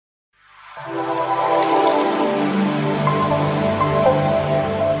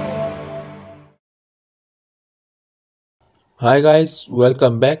Hi guys,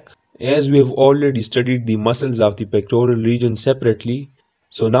 welcome back. As we have already studied the muscles of the pectoral region separately,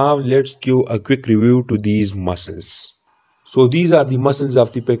 so now let's give a quick review to these muscles. So these are the muscles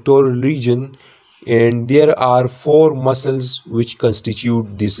of the pectoral region, and there are four muscles which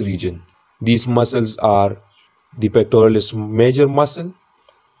constitute this region. These muscles are the pectoralis major muscle,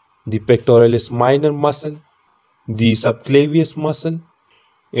 the pectoralis minor muscle, the subclavius muscle,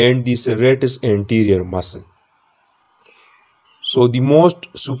 and the serratus anterior muscle. So the most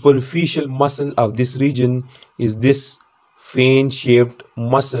superficial muscle of this region is this fan-shaped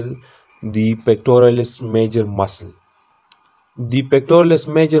muscle, the pectoralis major muscle. The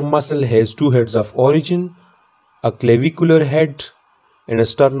pectoralis major muscle has two heads of origin, a clavicular head and a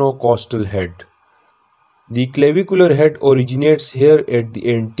sternocostal head. The clavicular head originates here at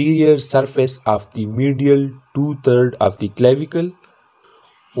the anterior surface of the medial two-thirds of the clavicle,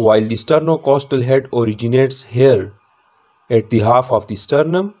 while the sternocostal head originates here at the half of the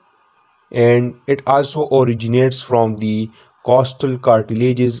sternum, and it also originates from the costal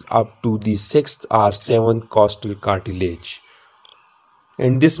cartilages up to the 6th or 7th costal cartilage.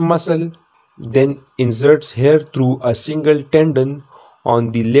 And this muscle then inserts here through a single tendon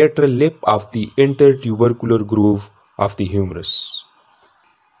on the lateral lip of the intertubercular groove of the humerus.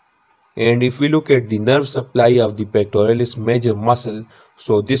 And if we look at the nerve supply of the pectoralis major muscle,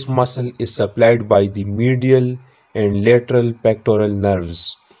 so this muscle is supplied by the medial and lateral pectoral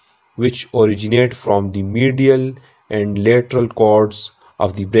nerves, which originate from the medial and lateral cords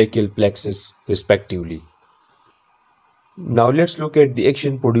of the brachial plexus respectively. Now let's look at the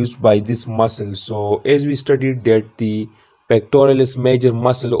action produced by this muscle. So as we studied that the pectoralis major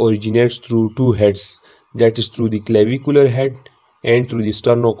muscle originates through two heads, that is through the clavicular head and through the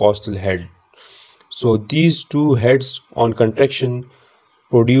sternocostal head. So these two heads on contraction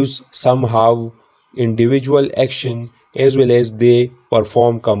produce somehow individual action as well as they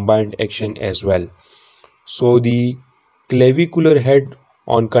perform combined action as well. So the clavicular head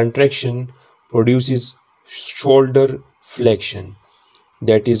on contraction produces shoulder flexion.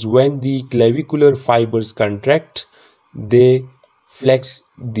 That is, when the clavicular fibers contract, they flex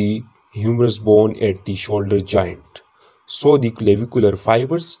the humerus bone at the shoulder joint. So the clavicular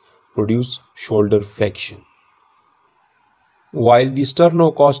fibers produce shoulder flexion, while the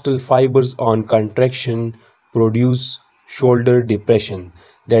sternocostal fibers on contraction produce shoulder depression.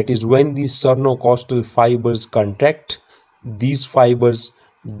 That is, when the sternocostal fibers contract, these fibers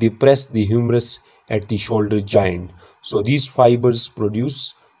depress the humerus at the shoulder joint. So these fibers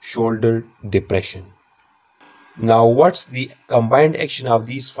produce shoulder depression. Now what's the combined action of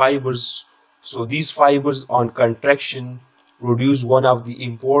these fibers? So these fibers on contraction produce one of the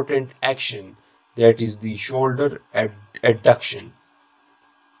important action, that is the shoulder adduction.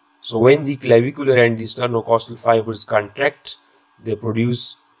 So when the clavicular and the sternocostal fibers contract, they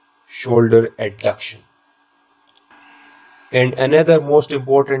produce shoulder adduction. And another most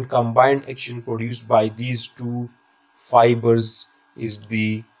important combined action produced by these two fibers is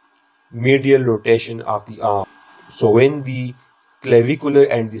the medial rotation of the arm. So when the clavicular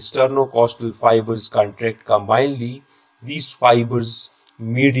and the sternocostal fibers contract combinedly, these fibers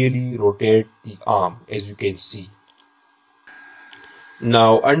medially rotate the arm, as you can see.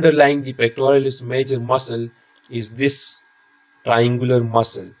 Now underlying the pectoralis major muscle is this triangular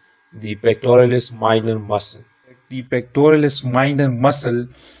muscle, the pectoralis minor muscle. The pectoralis minor muscle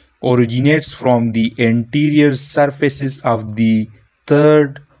originates from the anterior surfaces of the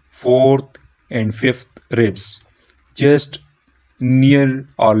 3rd, 4th and 5th ribs, just near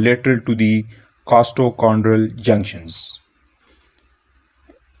or lateral to the costochondral junctions.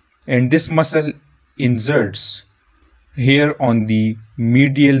 And this muscle inserts here on the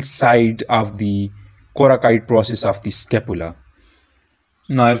medial side of the coracoid process of the scapula.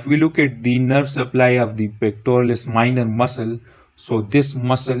 Now if we look at the nerve supply of the pectoralis minor muscle, so this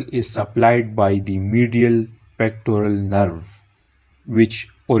muscle is supplied by the medial pectoral nerve, which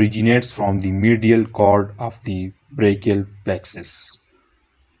originates from the medial cord of the brachial plexus.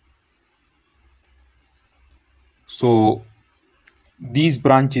 So these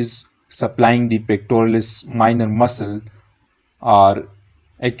branches supplying the pectoralis minor muscle are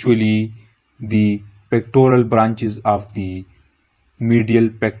actually the pectoral branches of the medial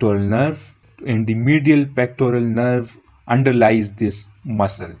pectoral nerve, and the medial pectoral nerve underlies this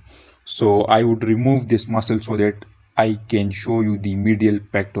muscle. So I would remove this muscle so that I can show you the medial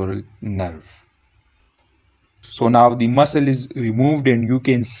pectoral nerve. So now the muscle is removed and you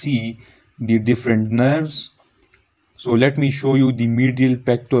can see the different nerves. So let me show you the medial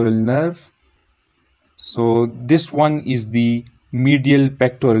pectoral nerve. So this one is the medial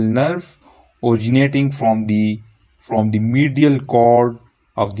pectoral nerve originating from the from the medial cord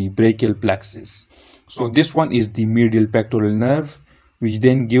of the brachial plexus. So this one is the medial pectoral nerve, which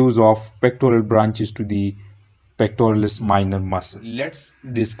then gives off pectoral branches to the pectoralis minor muscle. Let's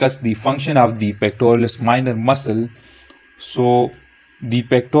discuss the function of the pectoralis minor muscle. So the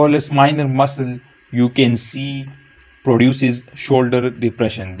pectoralis minor muscle, you can see, produces shoulder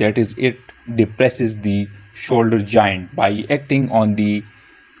depression. That is, it depresses the shoulder joint by acting on the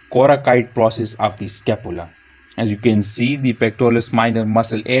coracoid process of the scapula. As you can see, the pectoralis minor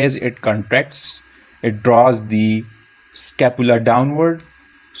muscle, as it contracts, it draws the scapula downward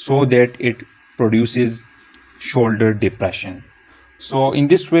so that it produces shoulder depression. So in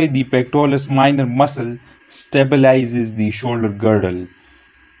this way, the pectoralis minor muscle stabilizes the shoulder girdle.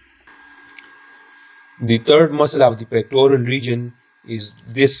 The third muscle of the pectoral region is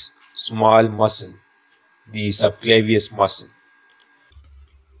this small muscle, the subclavius muscle.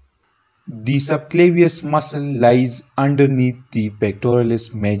 The subclavius muscle lies underneath the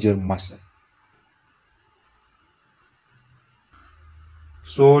pectoralis major muscle.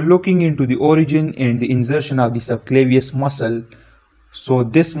 So looking into the origin and the insertion of the subclavius muscle, so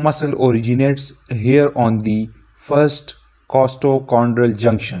this muscle originates here on the first costochondral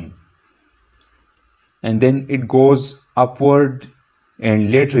junction, and then it goes upward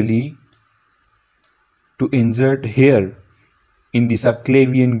and laterally to insert here in the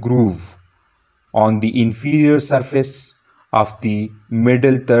subclavian groove on the inferior surface of the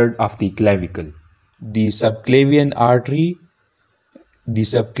middle third of the clavicle. The subclavian artery, the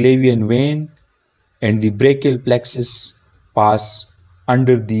subclavian vein, and the brachial plexus pass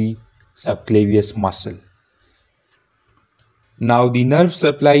under the subclavius muscle. Now the nerve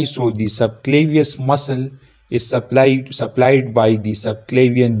supply, so the subclavius muscle is supplied by the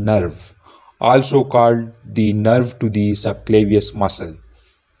subclavian nerve, also called the nerve to the subclavius muscle,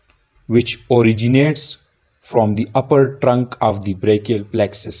 which originates from the upper trunk of the brachial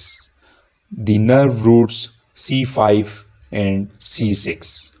plexus, the nerve roots C5 and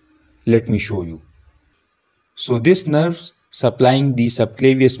C6. Let me show you. So this nerve supplying the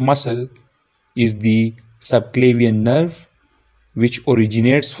subclavius muscle is the subclavian nerve, which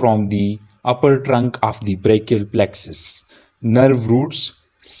originates from the upper trunk of the brachial plexus, nerve roots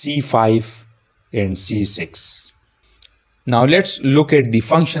C5 and C6. Now let's look at the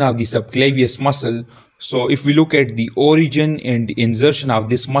function of the subclavius muscle. So if we look at the origin and the insertion of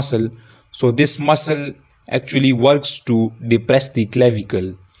this muscle, so this muscle actually works to depress the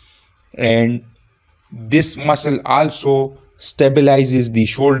clavicle, and this muscle also stabilizes the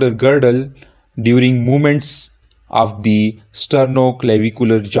shoulder girdle during movements of the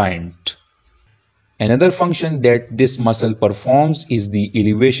sternoclavicular joint. Another function that this muscle performs is the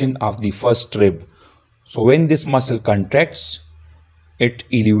elevation of the first rib. So when this muscle contracts, it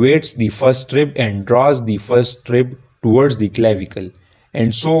elevates the first rib and draws the first rib towards the clavicle,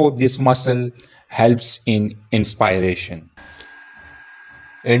 and so this muscle helps in inspiration.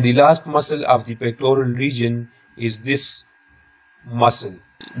 And the last muscle of the pectoral region is this muscle,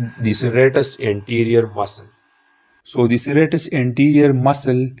 the serratus anterior muscle. So the serratus anterior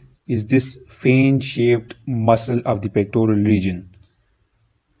muscle is this fan-shaped muscle of the pectoral region,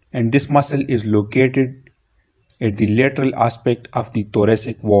 and this muscle is located at the lateral aspect of the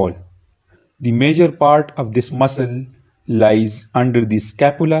thoracic wall. The major part of this muscle lies under the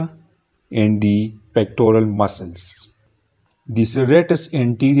scapula and the pectoral muscles. The serratus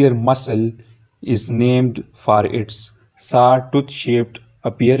anterior muscle is named for its saw-tooth-shaped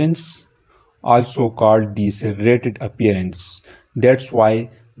appearance, also called the serrated appearance. That's why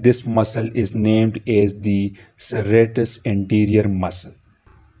this muscle is named as the serratus anterior muscle.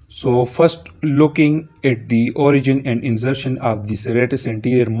 So first, looking at the origin and insertion of the serratus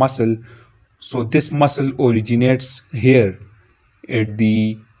anterior muscle, so this muscle originates here at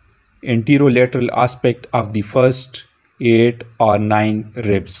the anterolateral aspect of the first 8 or 9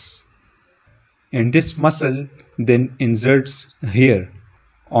 ribs, and this muscle then inserts here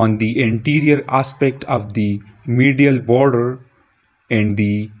on the anterior aspect of the medial border and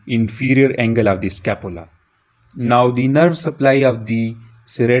the inferior angle of the scapula. Now the nerve supply of the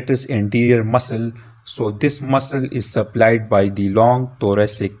serratus anterior muscle, so this muscle is supplied by the long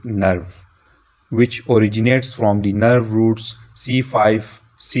thoracic nerve, which originates from the nerve roots C5,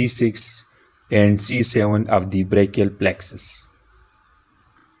 C6 and C7 of the brachial plexus.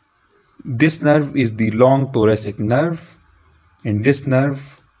 This nerve is the long thoracic nerve, and this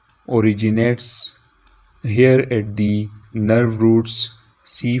nerve originates here at the nerve roots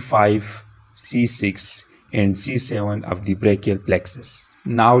C5, C6 and C7 of the brachial plexus.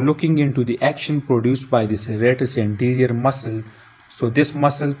 Now looking into the action produced by the serratus anterior muscle, So this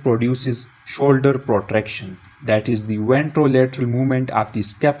muscle produces shoulder protraction, that is the ventrolateral movement of the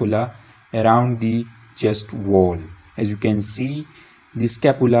scapula around the chest wall. As you can see, the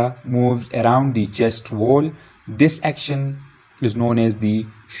scapula moves around the chest wall. This action is known as the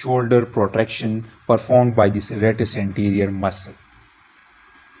shoulder protraction performed by the serratus anterior muscle.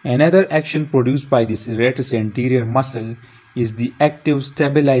 Another action produced by the serratus anterior muscle is the active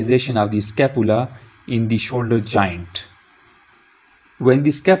stabilization of the scapula in the shoulder joint. When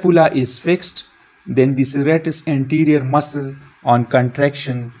the scapula is fixed, then the serratus anterior muscle on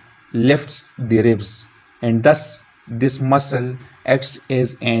contraction lifts the ribs, and thus this muscle acts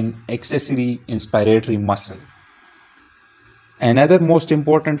as an accessory inspiratory muscle. Another most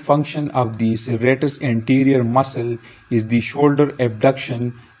important function of the serratus anterior muscle is the shoulder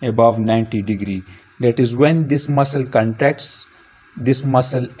abduction above 90 degree. That is, when this muscle contracts, this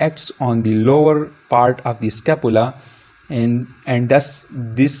muscle acts on the lower part of the scapula, and thus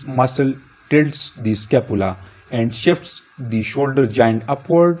this muscle tilts the scapula and shifts the shoulder joint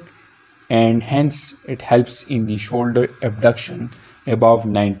upward, and hence it helps in the shoulder abduction above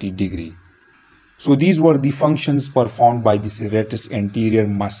 90 degree. So these were the functions performed by the serratus anterior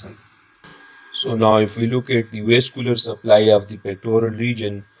muscle. So now if we look at the vascular supply of the pectoral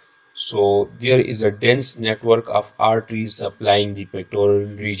region, so there is a dense network of arteries supplying the pectoral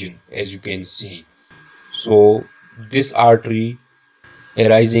region, as you can see. So this artery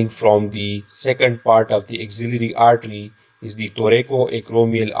arising from the second part of the axillary artery is the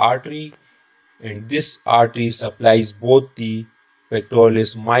thoracoacromial artery, and this artery supplies both the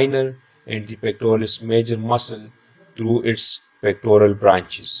pectoralis minor and the pectoralis major muscle through its pectoral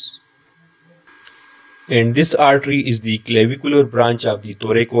branches. And this artery is the clavicular branch of the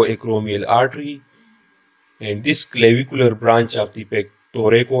thoracoacromial artery, and this clavicular branch of the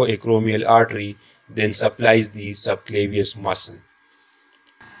thoracoacromial artery then supplies the subclavius muscle.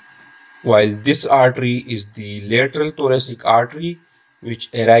 While this artery is the lateral thoracic artery, which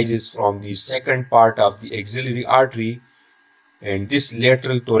arises from the second part of the axillary artery, and this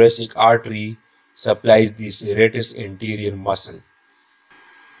lateral thoracic artery supplies the serratus anterior muscle.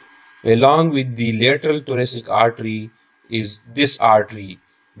 Along with the lateral thoracic artery is this artery,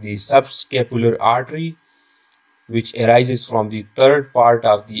 the subscapular artery, which arises from the third part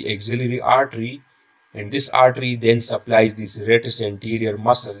of the axillary artery, and this artery then supplies the serratus anterior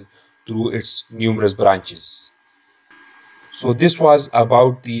muscle through its numerous branches. So this was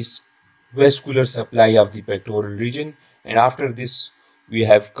about the vascular supply of the pectoral region, and after this we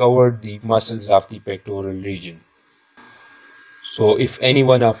have covered the muscles of the pectoral region. So if any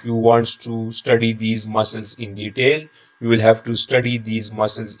one of you wants to study these muscles in detail, you will have to study these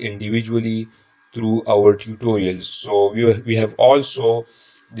muscles individually through our tutorials. So we have also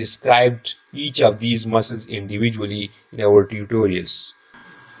described each of these muscles individually in our tutorials.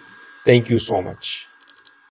 Thank you so much.